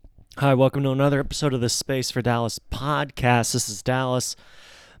Hi, welcome to another episode of the Space for Dallas podcast. This is Dallas.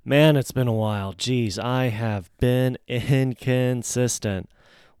 Man, it's been a while. Jeez, I have been inconsistent.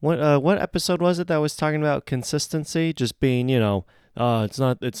 What episode was it that was talking about consistency? Just being, it's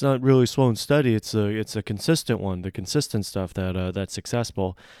not really slow and steady. It's a consistent one, the consistent stuff that's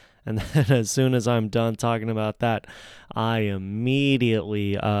successful. And then as soon as I'm done talking about that, I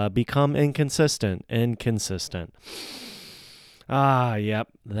immediately become inconsistent. Inconsistent. Yep.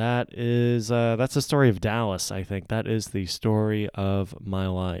 That's the story of Dallas, I think. That is the story of my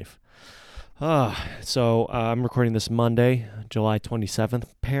life. I'm recording this Monday, July 27th,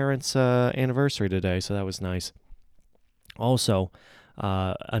 parents' anniversary today, so that was nice. Also,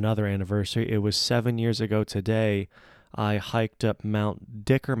 another anniversary, it was 7 years ago today, I hiked up Mount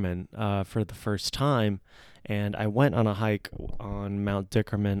Dickerman for the first time, and I went on a hike on Mount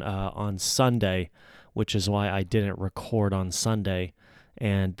Dickerman on Sunday, which is why I didn't record on Sunday,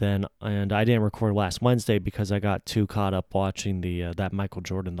 and I didn't record last Wednesday because I got too caught up watching the that Michael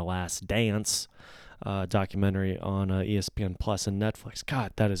Jordan The Last Dance documentary on ESPN Plus and Netflix.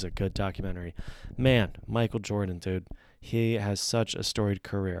 God, that is a good documentary. Man, Michael Jordan, dude, he has such a storied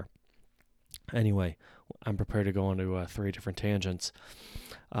career. Anyway, I'm prepared to go on to three different tangents.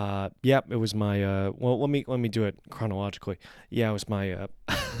 Yep, it was my let me do it chronologically. Yeah, it was my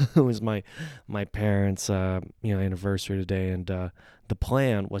it was my parents' anniversary today, and the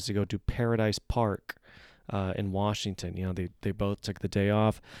plan was to go to Paradise Park in Washington. You know, they both took the day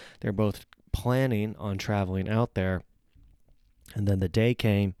off. They're both planning on traveling out there, and then the day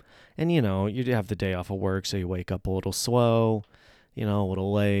came, and you have the day off of work, so you wake up a little slow, a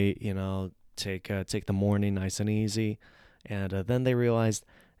little late. Take the morning nice and easy, and then they realized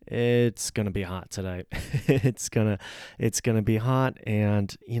it's gonna be hot today. it's gonna be hot,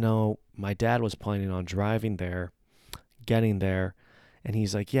 and my dad was planning on driving there, getting there, and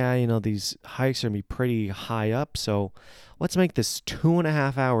he's like, yeah, these hikes are gonna be pretty high up, so let's make this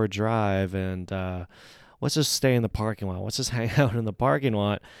 2.5 hour drive, and let's just stay in the parking lot. Let's just hang out in the parking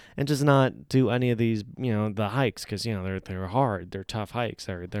lot and just not do any of these, the hikes, because they're hard, they're tough hikes,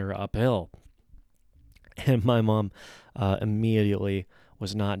 they're uphill. And my mom immediately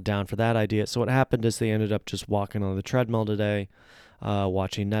was not down for that idea. So what happened is they ended up just walking on the treadmill today,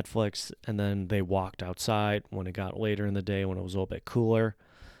 watching Netflix, and then they walked outside when it got later in the day when it was a little bit cooler.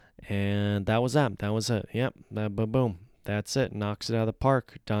 And that was that. That was it. Yep. Boom. That's it. Knocks it out of the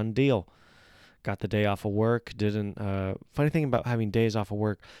park. Done deal. Got the day off of work. Didn't. Funny thing about having days off of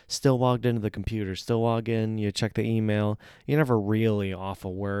work, still logged into the computer. Still log in. You check the email. You're never really off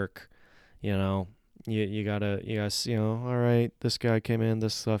of work. You know, you gotta, all right, this guy came in,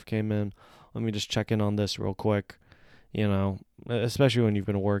 this stuff came in. Let me just check in on this real quick, especially when you've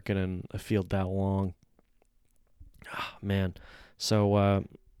been working in a field that long. Man. So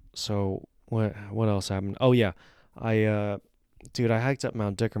what else happened? Oh, yeah. I hiked up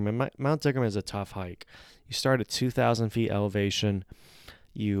Mount Dickerman. Mount Dickerman is a tough hike. You start at 2,000 feet elevation.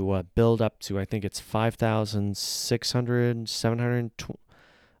 You build up to, I think it's 5,600, 700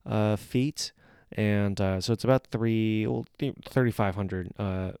 feet, and so it's about 3,500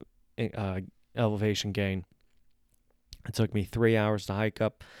 elevation gain. It took me 3 hours to hike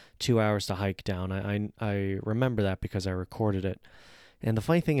up, 2 hours to hike down. I remember that because I recorded it. And the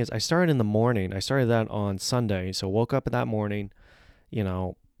funny thing is, I started in the morning. I started that on Sunday, so woke up that morning,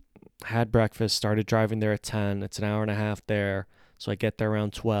 had breakfast, started driving there at 10. It's an hour and a half there, so I get there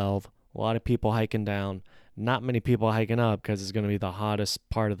around 12. A lot of people hiking down. Not many people hiking up because it's going to be the hottest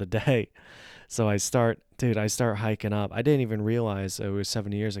part of the day. So I start hiking up. I didn't even realize it was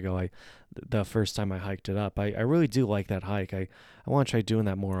 7 years ago. The first time I hiked it up. I really do like that hike. I want to try doing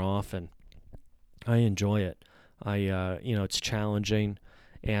that more often. I enjoy it. It's challenging.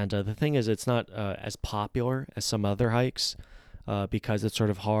 And the thing is, it's not as popular as some other hikes because it's sort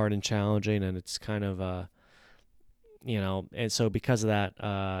of hard and challenging, and it's kind of and so because of that,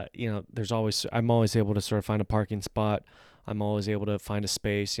 I'm always able to sort of find a parking spot. I'm always able to find a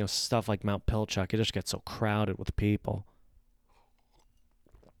space. Stuff like Mount Pilchuck, it just gets so crowded with people.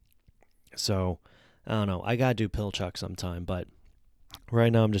 So I don't know. I gotta do Pilchuck sometime, but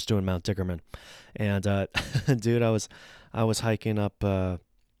right now I'm just doing Mount Dickerman. And dude, I was hiking up Mount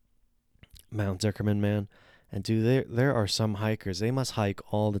Dickerman, man. And dude, there are some hikers. They must hike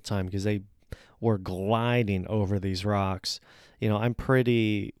all the time because they were gliding over these rocks. I'm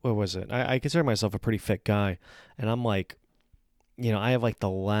pretty, what was it? I consider myself a pretty fit guy. And I'm like, I have like the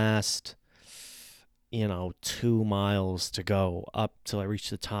last, 2 miles to go up till I reach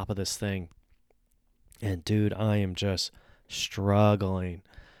the top of this thing. And dude, I am just struggling.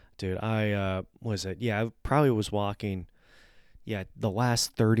 Dude, I probably was walking, yeah, the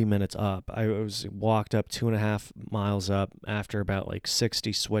last 30 minutes up, I was walked up 2.5 miles up after about like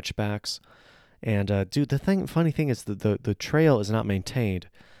 60 switchbacks. And dude, funny thing is the trail is not maintained,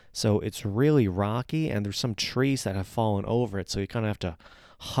 so it's really rocky, and there's some trees that have fallen over it, so you kind of have to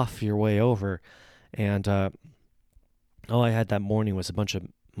huff your way over. And all I had that morning was a bunch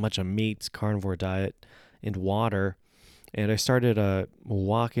of meats, carnivore diet, and water. And I started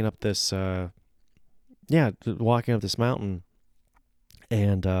walking up this walking up this mountain,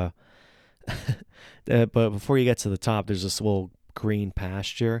 and but before you get to the top, there's this little green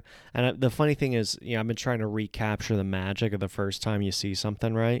pasture. And the funny thing is, I've been trying to recapture the magic of the first time you see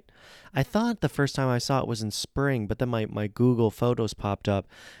something, right? I thought the first time I saw it was in spring, but then my Google Photos popped up,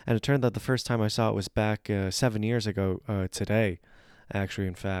 and it turned out the first time I saw it was back 7 years ago today, actually,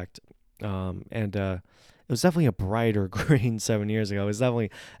 in fact. And it was definitely a brighter green 7 years ago. It was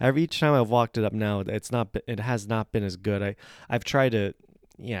definitely each time I've walked it up now, it has not been as good. I've tried to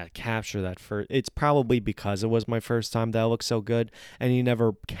capture that first. It's probably because it was my first time that it looks so good, and you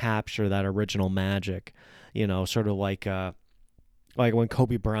never capture that original magic. Sort of like when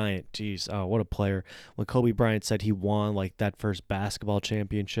Kobe Bryant, geez, oh, what a player. When Kobe Bryant said he won like that first basketball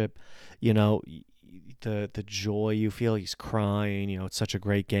championship, you know, the joy you feel, he's crying, it's such a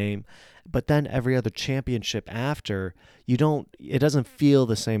great game. But then every other championship after, it doesn't feel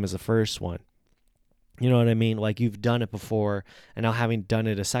the same as the first one. You know what I mean? Like you've done it before, and now having done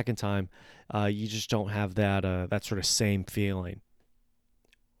it a second time, you just don't have that sort of same feeling.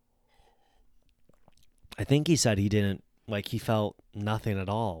 I think he said he didn't like he felt nothing at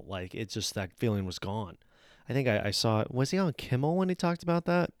all. Like it's just that feeling was gone. I think I saw it. Was he on Kimmel when he talked about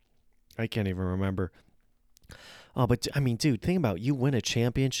that? I can't even remember. Oh, but I mean, dude, think about it. You win a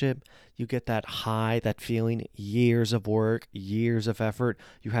championship, you get that high, that feeling, years of work, years of effort.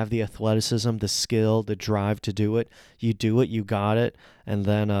 You have the athleticism, the skill, the drive to do it. You do it, you got it, and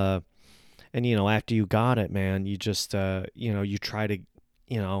then after you got it, man, you just you try to,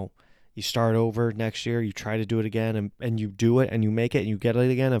 you start over next year, you try to do it again, and you do it, and you make it, and you get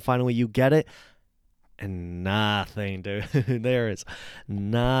it again, and finally you get it, and nothing, dude. There is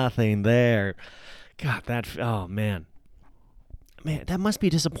nothing there. God, oh man, that must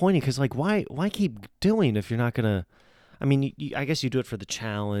be disappointing. Because like, why keep doing if you're not gonna? I mean, I guess you do it for the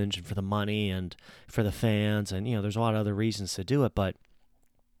challenge and for the money and for the fans, and there's a lot of other reasons to do it. But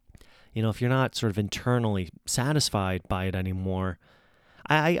if you're not sort of internally satisfied by it anymore,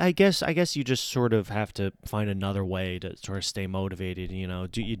 I guess you just sort of have to find another way to sort of stay motivated.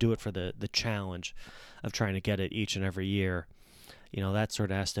 You do it for the challenge of trying to get it each and every year. That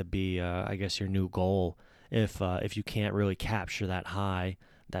sort of has to be, I guess, your new goal. If you can't really capture that high,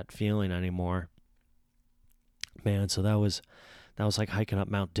 that feeling anymore, man. So that was like hiking up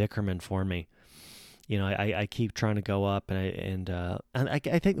Mount Dickerman for me. I keep trying to go up, and I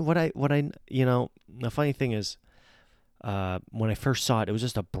think the funny thing is, when I first saw it, it was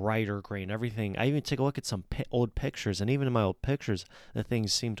just a brighter green. Everything. I even take a look at some old pictures, and even in my old pictures, the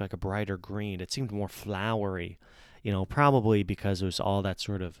things seemed like a brighter green. It seemed more flowery. Probably because it was all that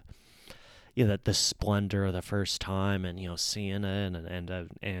sort of, that the splendor of the first time, and seeing it,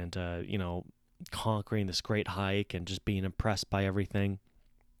 and conquering this great hike and just being impressed by everything.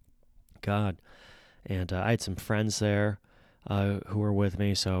 God, and I had some friends there who were with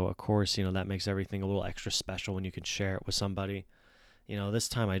me, so of course that makes everything a little extra special when you can share it with somebody. This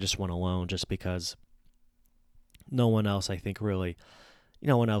time I just went alone, just because no one else, I think, really,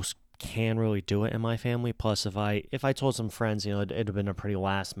 no one else can really do it in my family. Plus, if I told some friends, it'd have been a pretty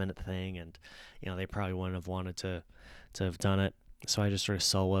last minute thing, and they probably wouldn't have wanted to have done it. So I just sort of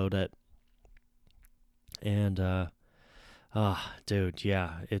soloed it, and dude,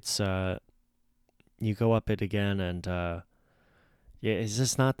 yeah, it's you go up it again, and yeah, it's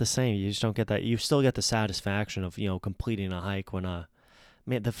just not the same. You just don't get that. You still get the satisfaction of completing a hike when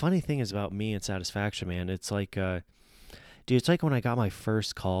man. The funny thing is about me and satisfaction, man. It's like dude, it's like when I got my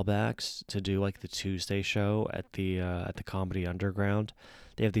first callbacks to do like the Tuesday show at the Comedy Underground.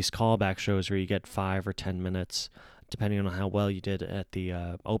 They have these callback shows where you get 5 or 10 minutes, depending on how well you did at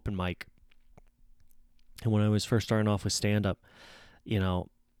the open mic. And when I was first starting off with stand up,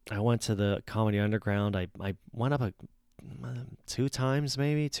 I went to the Comedy Underground. I went up 2 times,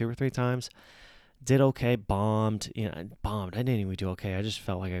 maybe 2 or 3 times. Did okay, bombed. Bombed. I didn't even do okay. I just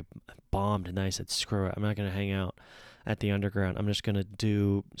felt like I bombed, and I said, screw it. I'm not gonna hang out at the Underground. I'm just gonna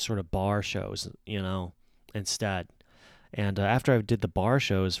do sort of bar shows, instead. And after I did the bar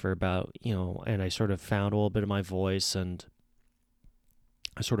shows for about, and I sort of found a little bit of my voice, and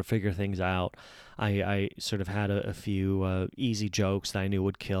I sort of figured things out. I sort of had a few easy jokes that I knew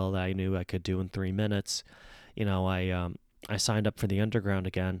would kill, that I knew I could do in 3 minutes. I I signed up for the underground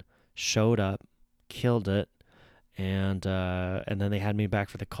again, showed up, killed it, and then they had me back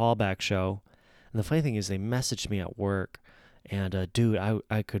for the callback show. And the funny thing is, they messaged me at work, and dude,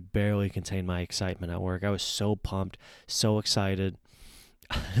 I could barely contain my excitement at work. I was so pumped, so excited.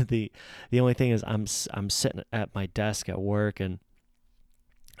 the The only thing is, I'm sitting at my desk at work, and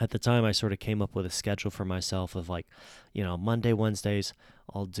at the time I sort of came up with a schedule for myself of like, Monday, Wednesdays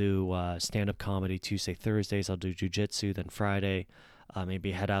I'll do stand-up comedy, Tuesday, Thursdays I'll do jujitsu, then Friday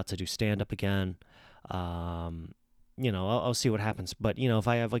maybe head out to do stand-up again. um, I'll see what happens. But if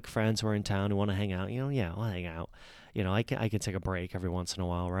I have like friends who are in town who want to hang out, yeah, I'll hang out. I can take a break every once in a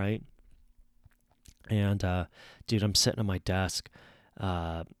while, right? And dude, I'm sitting at my desk.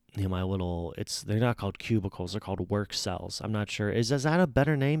 Uh, my little, they're not called cubicles, they're called work cells. I'm not sure. Is that a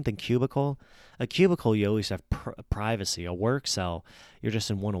better name than cubicle? A cubicle, you always have privacy. A work cell, you're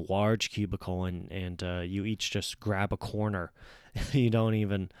just in one large cubicle, and you each just grab a corner. You don't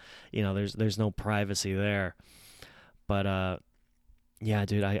even, there's no privacy there. But yeah,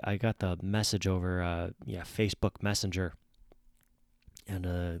 dude, I got the message over Facebook Messenger,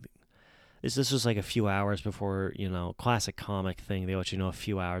 and this was like a few hours before, classic comic thing. They let you know a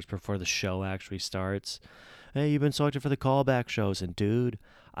few hours before the show actually starts. Hey, you've been selected for the callback shows. And dude,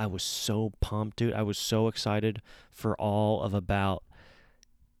 I was so pumped, dude. I was so excited for all of about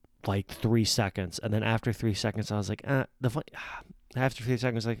like 3 seconds. And then after 3 seconds, I was like, after 3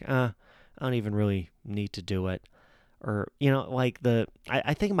 seconds, like, I don't even really need to do it. Or like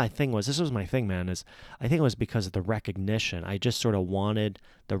I think my thing was, this was my thing, man, is I think it was because of the recognition. I just sort of wanted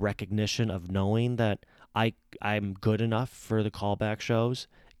the recognition of knowing that I'm good enough for the callback shows.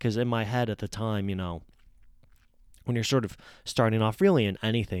 Because in my head at the time, when you're sort of starting off really in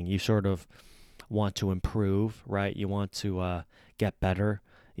anything, you sort of want to improve, right? You want to get better.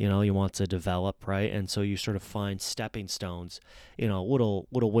 You want to develop, right? And so you sort of find stepping stones, little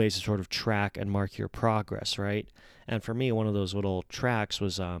ways to sort of track and mark your progress, right? And for me, one of those little tracks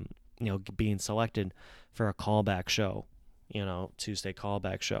was, being selected for a callback show, Tuesday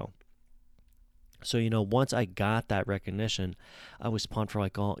callback show. So, once I got that recognition, I was pumped for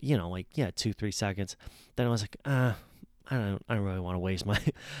like 2-3 seconds. Then I was like, I don't really want to waste my,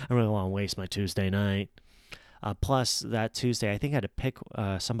 I don't really want to waste my Tuesday night. Plus, that Tuesday, I think I had to pick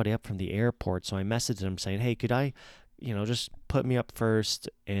somebody up from the airport. So I messaged him saying, hey, could I, just put me up first,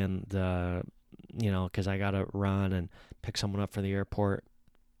 and, because I got to run and pick someone up for the airport.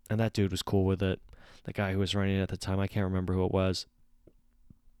 And that dude was cool with it. The guy who was running it at the time, I can't remember who it was.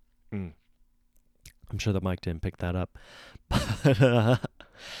 I'm sure the mic didn't pick that up. But,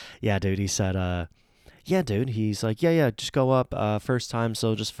 yeah, dude, he said, yeah, dude, he's like, yeah, just go up first time,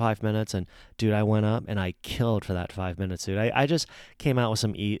 so just 5 minutes. And dude, I went up and I killed for that 5 minutes, dude. I just came out with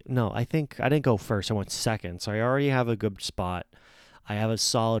some no, I think I didn't go first, I went second. So I already have a good spot. I have a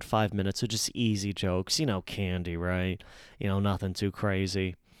solid 5 minutes, so just easy jokes, candy, right? Nothing too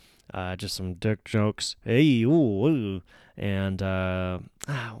crazy. Just some dick jokes. Hey, ooh. And I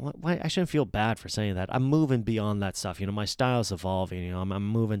shouldn't feel bad for saying that. I'm moving beyond that stuff. My style's evolving. I'm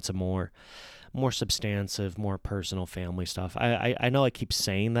moving to more substantive, more personal family stuff. I know I keep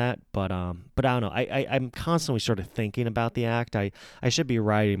saying that, but I don't know. I'm constantly sort of thinking about the act. I should be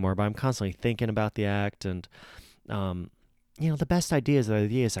writing more, but I'm constantly thinking about the act. And the best ideas are the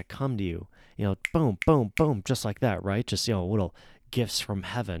ideas that come to you. Boom, boom, boom, just like that, right? Just little gifts from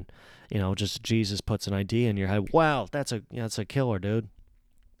heaven. Just Jesus puts an idea in your head. Wow, that's a killer, dude.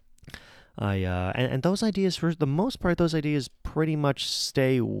 And those ideas, for the most part, those ideas pretty much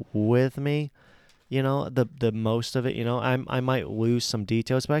stay with me. The most of it. I might lose some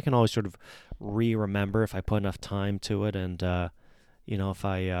details, but I can always sort of remember if I put enough time to it, and if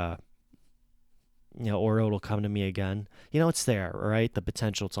I or it'll come to me again. It's there, right? The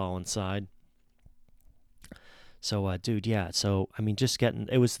potential's all inside. So, dude, yeah. So, I mean,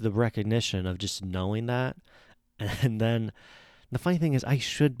 it was the recognition of just knowing that. And then the funny thing is, I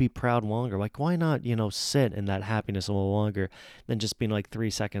should be proud longer. Like, why not, sit in that happiness a little longer than just being like 3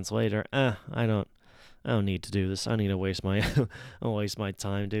 seconds later, I don't need to do this. I don't need to waste my, waste my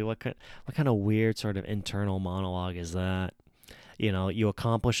time, dude. What kind of weird sort of internal monologue is that? You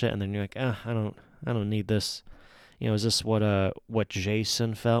accomplish it, and then you're like, I don't need this. Is this what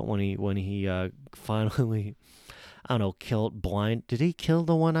Jason felt when he finally, I don't know, did he kill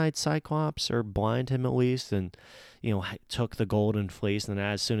the one-eyed Cyclops, or blind him at least, and took the golden fleece, and then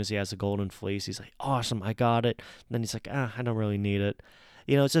as soon as he has the golden fleece, he's like, awesome, I got it. And then he's like, I don't really need it.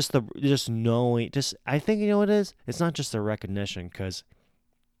 It's just knowing, I think, what it is? It's not just the recognition, because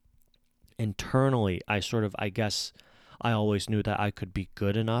internally, I guess, I always knew that I could be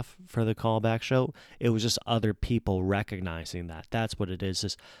good enough for the callback show. It was just other people recognizing that. That's what it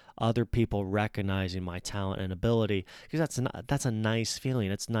is other people recognizing my talent and ability, because that's a nice feeling.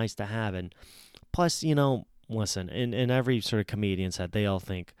 It's nice to have. And plus, listen, in every sort of comedian's head, they all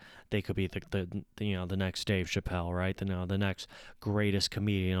think they could be the next Dave Chappelle, right? The next greatest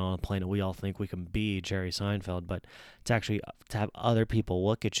comedian on the planet. We all think we can be Jerry Seinfeld, but to have other people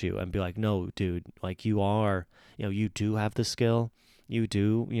look at you and be like, no, dude, like you are, you do have the skill. You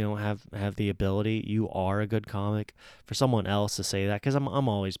do, have the ability. You are a good comic. For someone else to say that, because I'm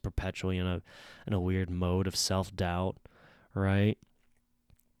always perpetually in a weird mode of self-doubt, right?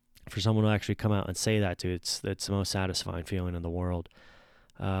 For someone to actually come out and say that, dude, it's the most satisfying feeling in the world.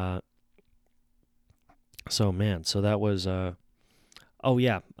 So man, so that was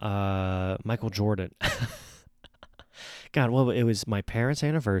Michael Jordan. God, well, it was my parents'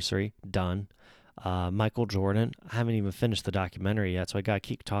 anniversary. Done. Michael Jordan. I haven't even finished the documentary yet, so I gotta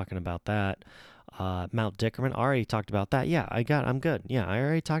keep talking about that. Mount Dickerman. Already talked about that. Yeah, I'm good. Yeah, I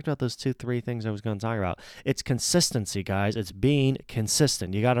already talked about those 2-3 things I was going to talk about. It's consistency, guys. It's being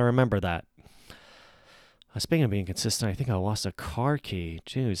consistent. You got to remember that. Speaking of being consistent, I think I lost a car key.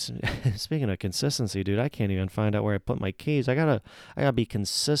 Jeez. Speaking of consistency, dude, I can't even find out where I put my keys. I gotta be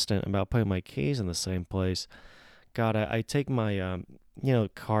consistent about putting my keys in the same place. God, I take my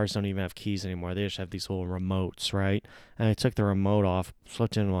cars don't even have keys anymore. They just have these little remotes, right? And I took the remote off,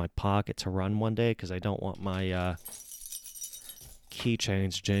 slipped it into my pocket to run one day because I don't want my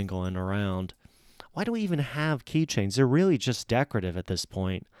keychains jingling around. Why do we even have keychains? They're really just decorative at this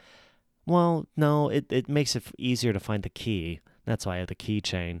point. Well, no, it makes it easier to find the key. That's why I have the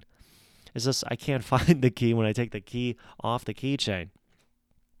keychain. It's just I can't find the key when I take the key off the keychain.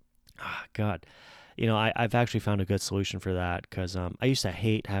 Ah, God. I've actually found a good solution for that because I used to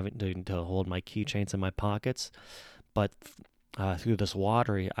hate having to hold my keychains in my pockets. But through this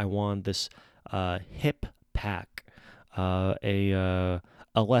lottery, I won this hip pack. A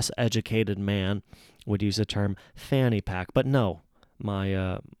less educated man would use the term fanny pack. But no,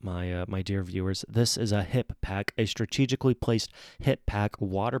 my dear viewers, this is a hip pack, a strategically placed hip pack,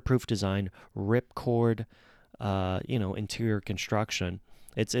 waterproof design, ripcord, interior construction.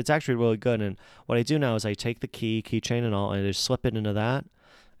 It's actually really good. And what I do now is I take the keychain and all, and I just slip it into that,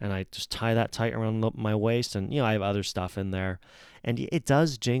 and I just tie that tight around my waist. And I have other stuff in there, and it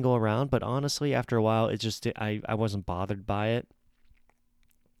does jingle around. But honestly, after a while, it just I wasn't bothered by it.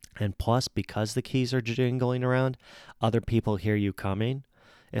 And plus, because the keys are jingling around, other people hear you coming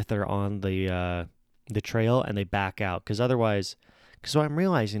if they're on the trail, and they back out. Because otherwise, what I'm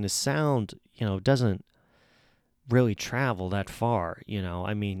realizing is sound, doesn't really travel that far.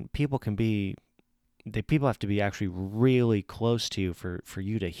 I mean, people have to be actually really close to you for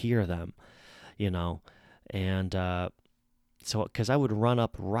you to hear them. And so because I would run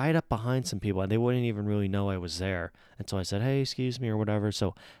right up behind some people, and they wouldn't even really know I was there until I said, hey, excuse me, or whatever.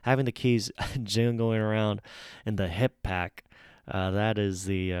 So having the keys jingling around in the hip pack, that's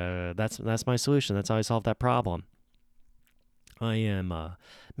my solution. That's how I solve that problem.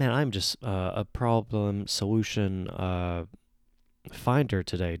 I'm just a problem solution finder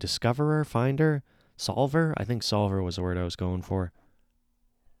today. Discoverer, finder, solver. I think solver was the word I was going for.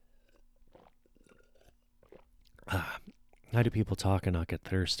 How do people talk and not get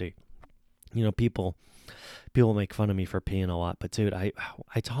thirsty? People make fun of me for peeing a lot, but dude, I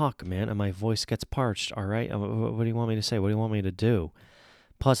talk, man, and my voice gets parched. All right, what do you want me to say? What do you want me to do?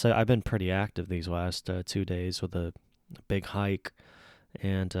 Plus, I've been pretty active these last 2 days with a big hike.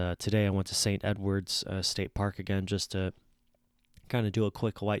 And today I went to St. Edward's State Park again just to kind of do a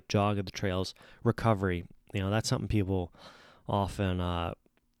quick light jog of the trails. Recovery, that's something people often,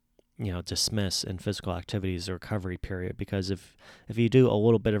 dismiss in physical activities, the recovery period. Because if you do a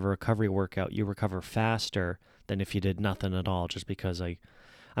little bit of a recovery workout, you recover faster than if you did nothing at all. Just because I'm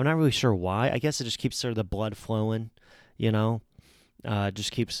not really sure why. I guess it just keeps sort of the blood flowing,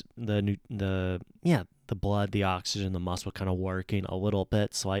 just keeps the blood, the oxygen, the muscle kind of working a little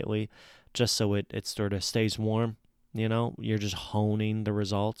bit slightly, just so it sort of stays warm. You're just honing the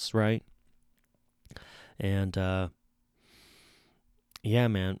results, right? And yeah,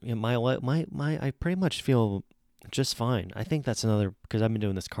 man, I pretty much feel just fine. I think that's another, because I've been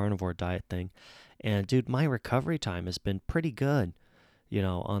doing this carnivore diet thing, and dude, my recovery time has been pretty good.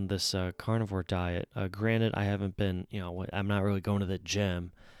 On this carnivore diet. Granted, I haven't been, I'm not really going to the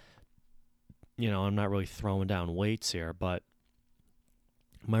gym. I'm not really throwing down weights here, but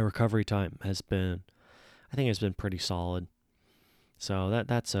my recovery time I think it's been pretty solid. So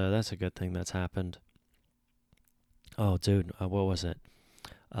that's a good thing that's happened. Oh, dude, what was it?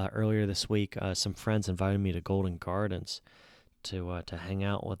 earlier this week, some friends invited me to Golden Gardens to hang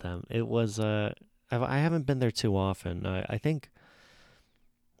out with them. It was I haven't been there too often. I think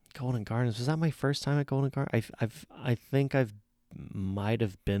Golden Gardens, was that my first time at Golden Gardens? I think I've might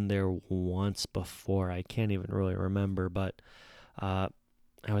have been there once before. I can't even really remember, but uh,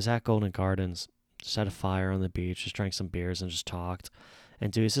 I was at Golden Gardens, set a fire on the beach, just drank some beers and just talked.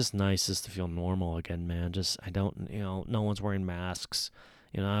 And dude, it's just nice just to feel normal again, man. Just I don't, no one's wearing masks.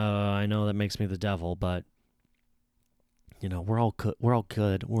 I know that makes me the devil, but we're all good, we're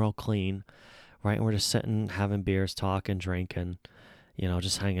all clean, right? And we're just sitting, having beers, talking, drinking,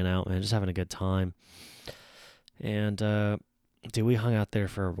 just hanging out, man, just having a good time. And dude, we hung out there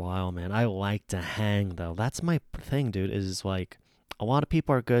for a while, man. I like to hang though. That's my thing, dude. Is like a lot of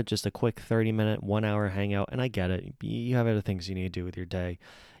people are good, just a quick 30-minute, 1 hour hangout, and I get it. You have other things you need to do with your day.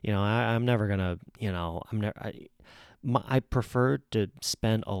 I'm never gonna, I'm never. I prefer to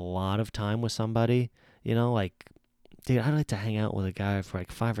spend a lot of time with somebody. Like, dude, I like to hang out with a guy for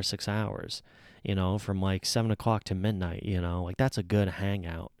like 5 or 6 hours. From like 7 o'clock to midnight. Like that's a good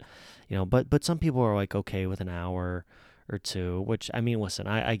hangout. But some people are like okay with an hour or two, which I mean, listen,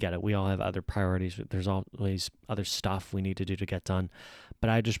 I get it. We all have other priorities. There's always other stuff we need to do to get done, but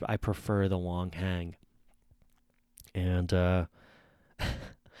I prefer the long hang. And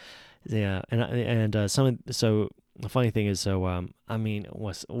yeah, so the funny thing is, I mean,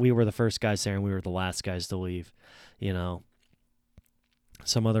 we were the first guys there and we were the last guys to leave. You know,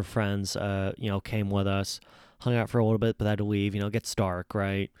 some other friends, came with us, hung out for a little bit, but had to leave. It gets dark,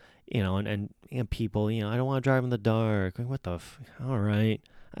 right? And people, I don't want to drive in the dark. Like, what the? All right.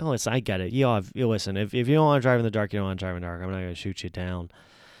 Listen, I get it. You listen. If you don't want to drive in the dark, you don't want to drive in the dark. I'm not gonna shoot you down.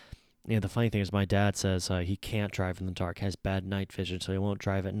 The funny thing is, my dad says he can't drive in the dark. Has bad night vision, so he won't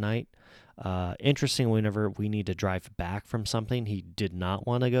drive at night. Interesting. Whenever we need to drive back from something he did not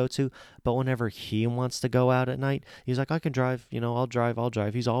want to go to, but whenever he wants to go out at night, he's like, I can drive. I'll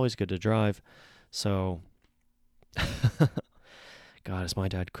drive. He's always good to drive. So, God, is my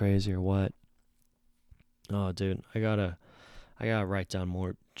dad crazy or what? Oh, dude, I gotta write down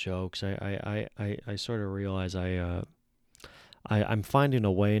more jokes. I sort of realize I'm finding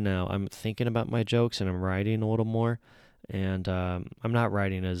a way now. I'm thinking about my jokes and I'm writing a little more, and I'm not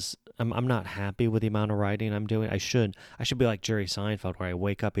writing as I'm not happy with the amount of writing I'm doing. I should be like Jerry Seinfeld, where I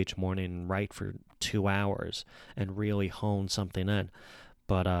wake up each morning and write for 2 hours and really hone something in.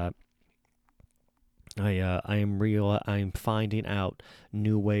 But I'm finding out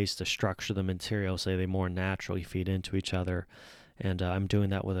new ways to structure the material so they more naturally feed into each other, and I'm doing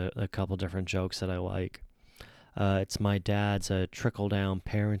that with a couple different jokes that I like. It's my dad's trickle down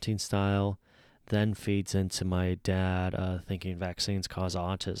parenting style, then feeds into my dad thinking vaccines cause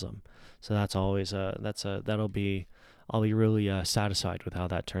autism. So that's always that'll be I'll be really satisfied with how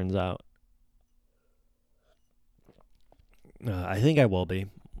that turns out. I think I will be.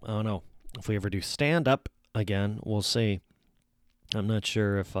 I don't know if we ever do stand up again. We'll see. I'm not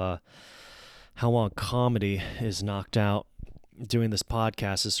sure if how long comedy is knocked out. Doing this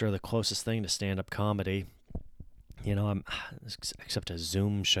podcast is sort of the closest thing to stand up comedy. I'm except a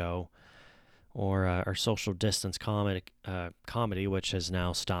Zoom show or social distance comedy, which has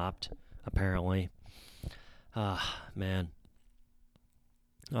now stopped apparently. Man,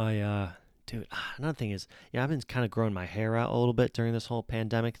 dude. Another thing is, I've been kind of growing my hair out a little bit during this whole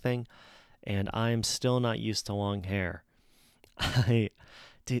pandemic thing, and I'm still not used to long hair. I,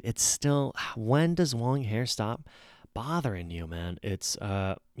 dude, it's still. When does long hair stop bothering you, man? It's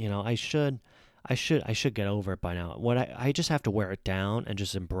I should get over it by now. What I just have to wear it down and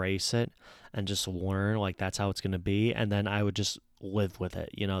just embrace it and just learn like that's how it's gonna be, and then I would just live with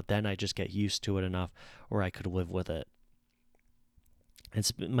it. Then I just get used to it enough where I could live with it.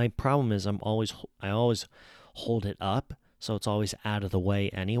 It's my problem is I always hold it up, so it's always out of the way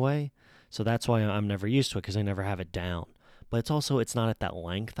anyway. So that's why I'm never used to it because I never have it down. But it's not at that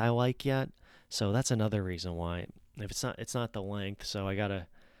length I like yet. So that's another reason why. If it's not the length, so I gotta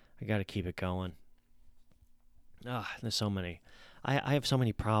keep it going. There's so many. I have so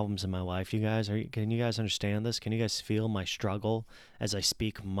many problems in my life. You guys, can you guys understand this? Can you guys feel my struggle as I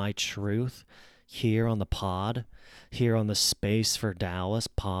speak my truth here on the pod, here on the Space for Dallas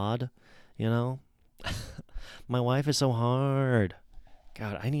pod? You know, my life is so hard.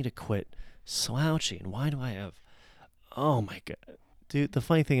 God, I need to quit slouching. Why do I have? Oh my god, dude. The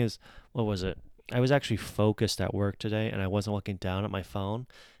funny thing is, what was it? I was actually focused at work today, and I wasn't looking down at my phone.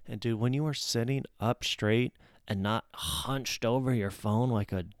 And dude, when you are sitting up straight and not hunched over your phone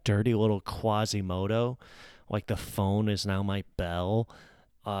like a dirty little Quasimodo, like the phone is now my bell,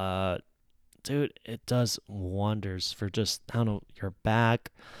 uh, dude, it does wonders for just, I don't know, your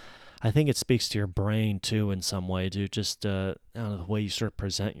back. I think it speaks to your brain too in some way, dude. Just I don't know, the way you sort of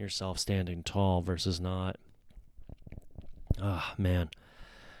present yourself standing tall versus not. Oh man.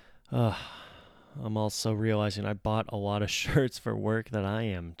 Uh, I'm also realizing I bought a lot of shirts for work that I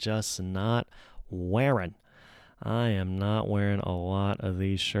am just not wearing. I am not wearing a lot of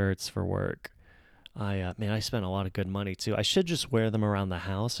these shirts for work. I spent a lot of good money too. I should just wear them around the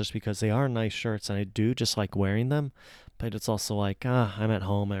house just because they are nice shirts and I do just like wearing them. But it's also like, I'm at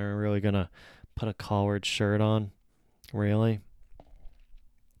home. Am I really gonna put a collared shirt on? Really?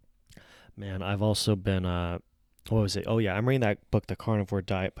 Man, I've also been what was it? Oh yeah, I'm reading that book, The Carnivore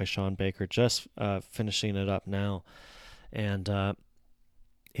Diet by Sean Baker. Just finishing it up now, and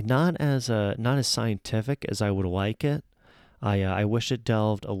not as scientific as I would like it. I wish it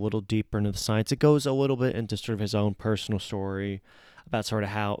delved a little deeper into the science. It goes a little bit into sort of his own personal story about sort of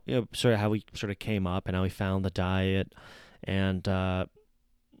how sort of how he sort of came up and how he found the diet, and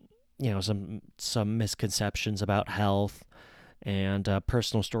some misconceptions about health and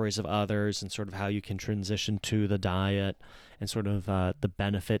personal stories of others and sort of how you can transition to the diet and sort of the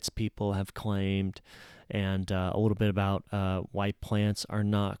benefits people have claimed and a little bit about why plants are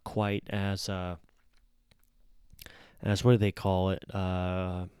not quite as what do they call it?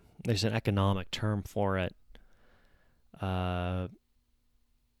 There's an economic term for it. Uh,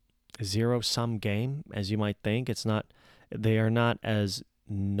 Zero sum game, as you might think. It's not. They are not as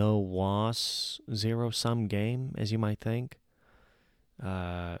no loss zero sum game as you might think.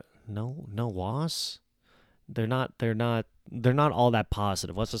 Uh, no loss. They're not all that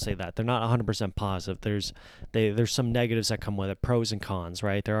positive. Let's just say that they're not 100% positive. There's some negatives that come with it, pros and cons,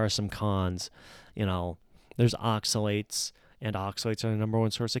 right? There are some cons, you know. There's oxalates, and oxalates are the number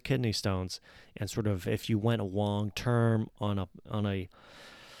one source of kidney stones. And sort of if you went long term on a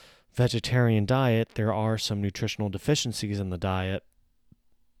vegetarian diet, there are some nutritional deficiencies in the diet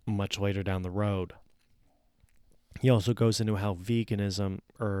much later down the road. He also goes into how veganism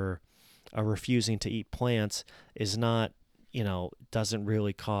or refusing to eat plants is not, doesn't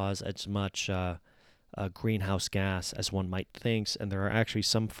really cause as much greenhouse gas as one might think. And there are actually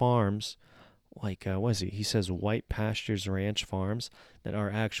some farms, like, what is he? He says White Pastures Ranch farms that are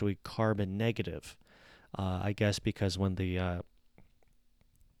actually carbon negative. I guess because when the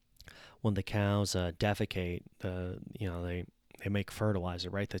cows defecate, they make fertilizer,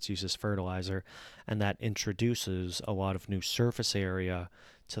 right? That's used as fertilizer, and that introduces a lot of new surface area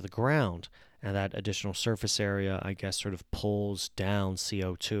to the ground, and that additional surface area, I guess, sort of pulls down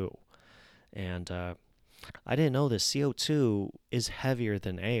CO2. And I didn't know this. CO2 is heavier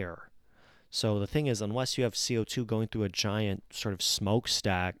than air. So the thing is, unless you have CO2 going through a giant sort of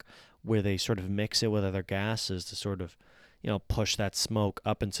smokestack where they sort of mix it with other gases to sort of, push that smoke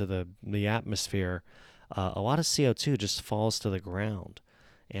up into the atmosphere, a lot of CO2 just falls to the ground.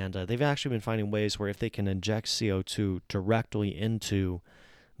 And they've actually been finding ways where if they can inject CO2 directly into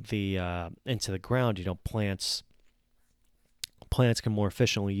the ground, plants can more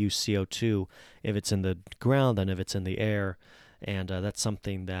efficiently use CO2 if it's in the ground than if it's in the air. And that's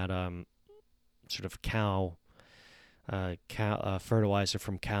something that sort of cow fertilizer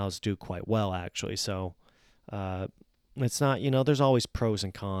from cows do quite well, actually. So it's not, there's always pros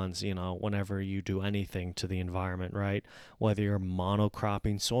and cons, whenever you do anything to the environment, right? Whether you're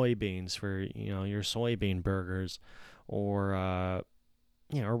monocropping soybeans for, your soybean burgers or,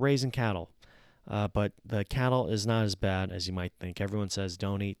 or raising cattle. But the cattle is not as bad as you might think. Everyone says,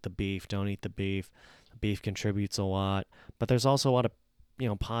 don't eat the beef, don't eat the beef. The beef contributes a lot. But there's also a lot of,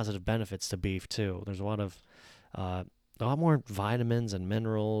 positive benefits to beef, too. There's a lot more vitamins and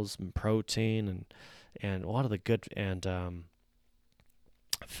minerals and protein and a lot of the good and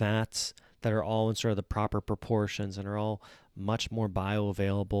fats that are all in sort of the proper proportions and are all much more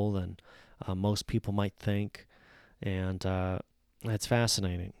bioavailable than most people might think. And it's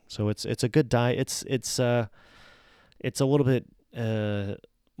fascinating. So it's a good diet. It's a little bit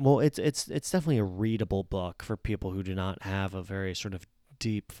it's definitely a readable book for people who do not have a very sort of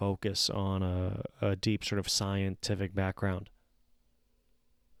deep focus on a deep sort of scientific background.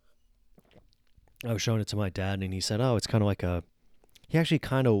 I was showing it to my dad, and he said, "Oh, it's kind of like a." He actually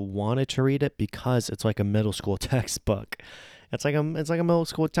kind of wanted to read it because it's like a middle school textbook. It's like a middle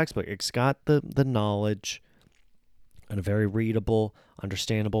school textbook. It's got the knowledge in a very readable,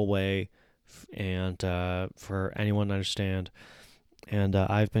 understandable way, and for anyone to understand. And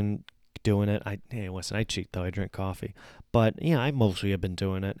I've been doing it. Hey, listen, I cheat though. I drink coffee, but yeah, I mostly have been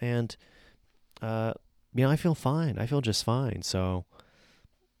doing it, and I feel fine. I feel just fine. So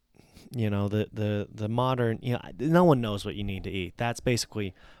the modern, no one knows what you need to eat. That's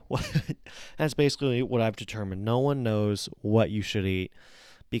basically what that's basically what I've determined. No one knows what you should eat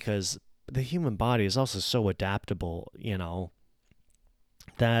because the human body is also so adaptable,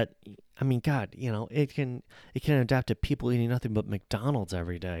 that I mean, God, it can adapt to people eating nothing but McDonald's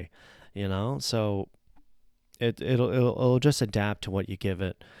every day, So it'll just adapt to what you give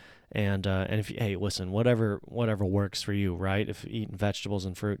it. And if hey, listen, whatever works for you, right? If eating vegetables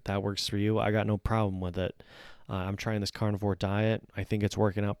and fruit that works for you, I got no problem with it. I'm trying this carnivore diet. I think it's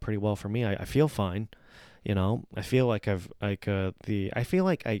working out pretty well for me. I feel fine. I feel like I feel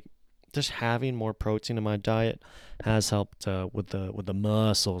like I just having more protein in my diet has helped with the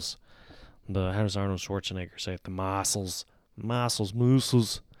muscles. The How does Arnold Schwarzenegger say it? The muscles.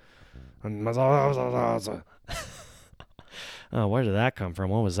 Oh, where did that come from?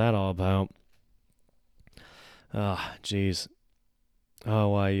 What was that all about? Oh, jeez.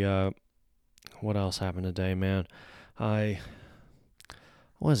 Oh, what else happened today, man? I,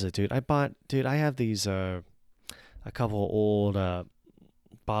 what was it, dude? I have these, a couple old,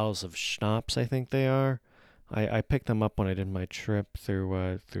 bottles of schnapps, I think they are. I picked them up when I did my trip through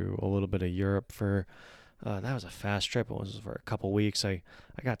a little bit of Europe for, that was a fast trip. It was for a couple weeks. I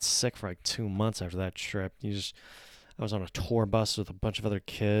got sick for like 2 months after that trip. I was on a tour bus with a bunch of other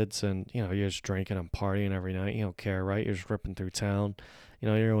kids, and you're just drinking and partying every night. You don't care, right? You're just ripping through town.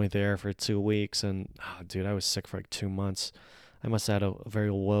 You're only there for 2 weeks, and dude, I was sick for like 2 months. I must have had a very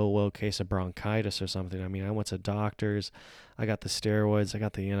low case of bronchitis or something. I mean, I went to doctors, I got the steroids, I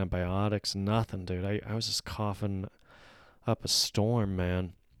got the antibiotics, nothing, dude. I was just coughing up a storm,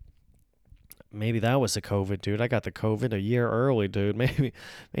 man. Maybe that was the COVID, dude. I got the COVID a year early, dude. Maybe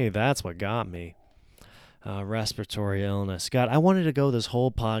that's what got me. Respiratory illness. God, I wanted to go this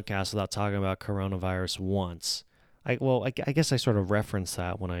whole podcast without talking about coronavirus once. I guess I sort of referenced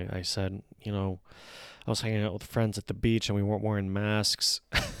that when I said, I was hanging out with friends at the beach and we weren't wearing masks.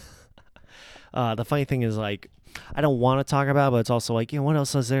 The funny thing is, like, I don't want to talk about it, but it's also like, what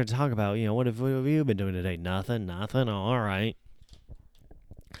else is there to talk about? What have you been doing today? Nothing. Oh, all right.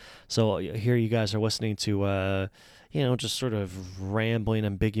 So here you guys are listening to, just sort of rambling,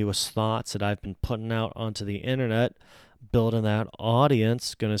 ambiguous thoughts that I've been putting out onto the internet, building that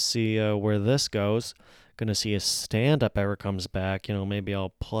audience. Gonna see where this goes. Gonna see if stand-up ever comes back. Maybe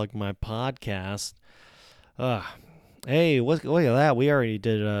I'll plug my podcast. Hey, look at that. We already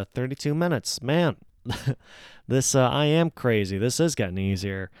did 32 minutes. Man, this I am crazy. This is getting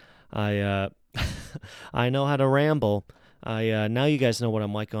easier. I I know how to ramble. Now you guys know what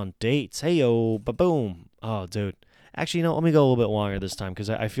I'm like on dates. Hey yo, ba-boom. Oh, dude. Actually, let me go a little bit longer this time because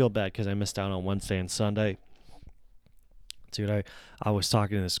I feel bad because I missed out on Wednesday and Sunday. Dude, I was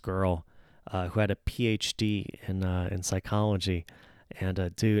talking to this girl who had a PhD in psychology,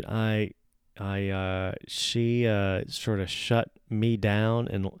 and dude, she sort of shut me down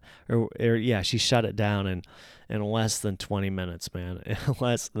she shut it down in less than 20 minutes, man. In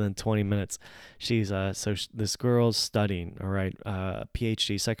less than 20 minutes. This girl's studying, all right,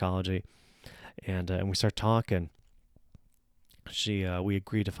 PhD psychology, and we start talking. We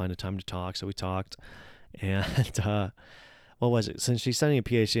agreed to find a time to talk, so we talked, and what was it? Since she's studying a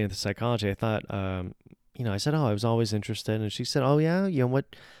PhD in psychology, I thought, I said, oh, I was always interested, and she said, oh yeah,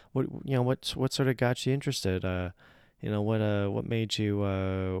 what sort of got you interested? What made you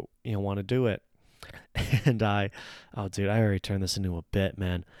want to do it? And dude, I already turned this into a bit,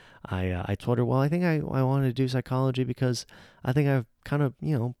 man. I told her, well, I think I wanted to do psychology because I think I have kind of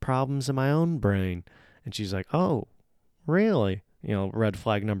problems in my own brain, and she's like, oh, really? Red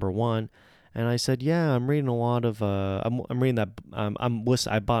flag number one. And I said, yeah, I'm reading a lot of, I'm reading that,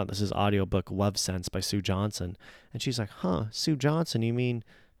 I bought this audiobook, Love Sense by Sue Johnson. And she's like, huh, Sue Johnson, you mean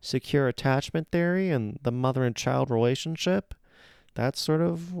secure attachment theory and the mother and child relationship? That's sort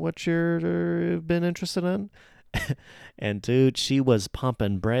of what you've been interested in? And dude, she was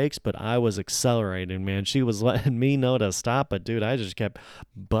pumping brakes, but I was accelerating, man. She was letting me know to stop, but dude, I just kept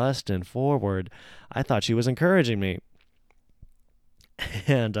busting forward. I thought she was encouraging me.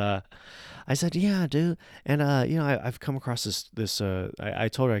 And I said, yeah, dude. And I've come across this I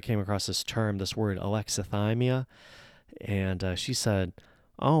told her I came across this term, this word alexithymia, and she said,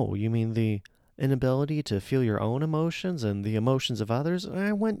 oh, you mean the inability to feel your own emotions and the emotions of others? And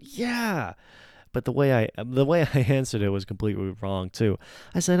I went, yeah. But the way I answered it was completely wrong too.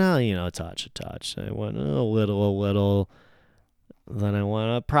 I said, oh, touch. I went a little. Then I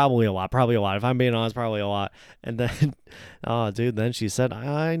went, probably a lot. If I'm being honest, probably a lot. And then, oh, dude, then she said,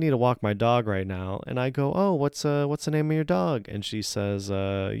 I need to walk my dog right now. And I go, oh, what's the name of your dog? And she says,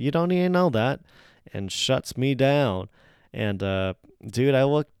 you don't need to know that, and shuts me down. And dude, I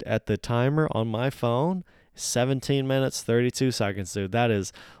looked at the timer on my phone. 17 minutes 32 seconds, dude. That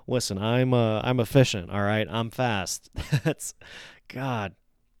is, listen, I'm efficient, all right? I'm fast. That's God.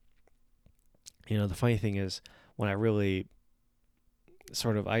 The funny thing is when I really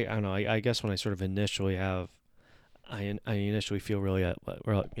sort of I don't know, I guess when I sort of initially have I initially feel really,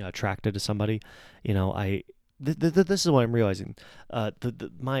 attracted to somebody. I this is what I'm realizing.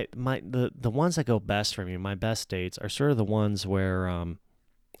 The ones that go best for me, my best dates, are sort of the ones where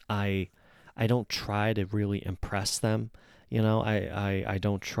I I don't try to really impress them. I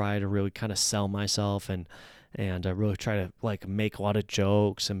don't try to really kind of sell myself and really try to like make a lot of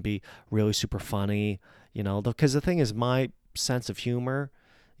jokes and be really super funny. Because the thing is, my sense of humor,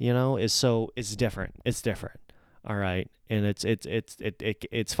 it's different. It's different. All right, and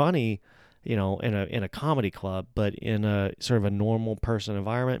it's funny, in a comedy club, but in a sort of a normal person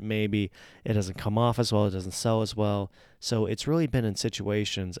environment, maybe it doesn't come off as well, it doesn't sell as well. So it's really been in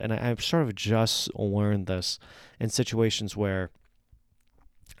situations, and I've sort of just learned this in situations where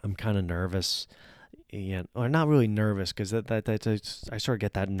I'm kind of nervous, or not really nervous, because I sort of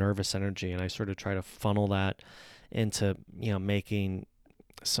get that nervous energy, and I sort of try to funnel that into making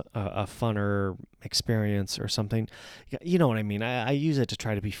a funner experience or something. You know what I mean? I use it to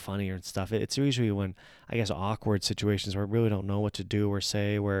try to be funnier and stuff. It's usually when, I guess, awkward situations where I really don't know what to do or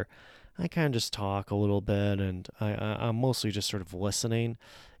say, where I kind of just talk a little bit, and I'm mostly just sort of listening.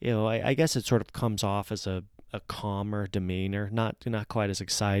 I guess it sort of comes off as a calmer demeanor, not quite as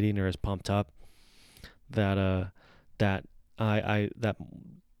exciting or as pumped up. That that I that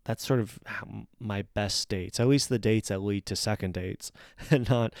that's sort of my best dates, at least the dates that lead to second dates, and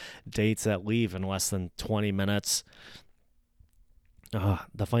not dates that leave in less than 20 minutes.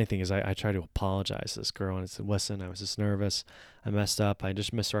 The funny thing is, I try to apologize to this girl, and I said, listen, I was just nervous. I messed up. I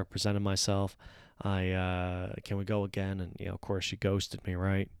just misrepresented myself. Can we go again? And, of course, she ghosted me,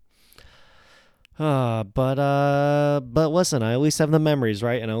 right? But listen, I at least have the memories,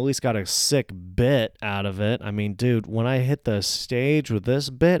 right? And I at least got a sick bit out of it. I mean, dude, when I hit the stage with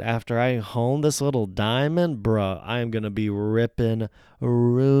this bit after I hone this little diamond, bruh, I am gonna be ripping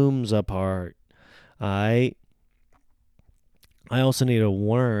rooms apart. I I also need to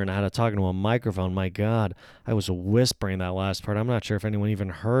learn how to talk into a microphone. My God, I was whispering that last part. I'm not sure if anyone even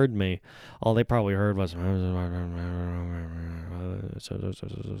heard me. All they probably heard was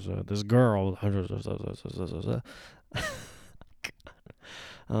this girl.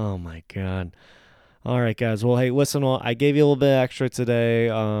 Oh my God. All right, guys. Well, hey, listen. Well, I gave you a little bit extra today.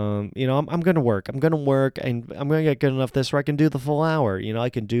 I'm gonna work. I'm gonna work, and I'm gonna get good enough this where I can do the full hour. I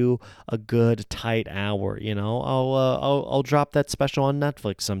can do a good tight hour. I'll drop that special on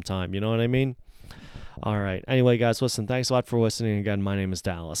Netflix sometime. You know what I mean? All right. Anyway, guys, listen. Thanks a lot for listening again. My name is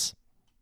Dallas.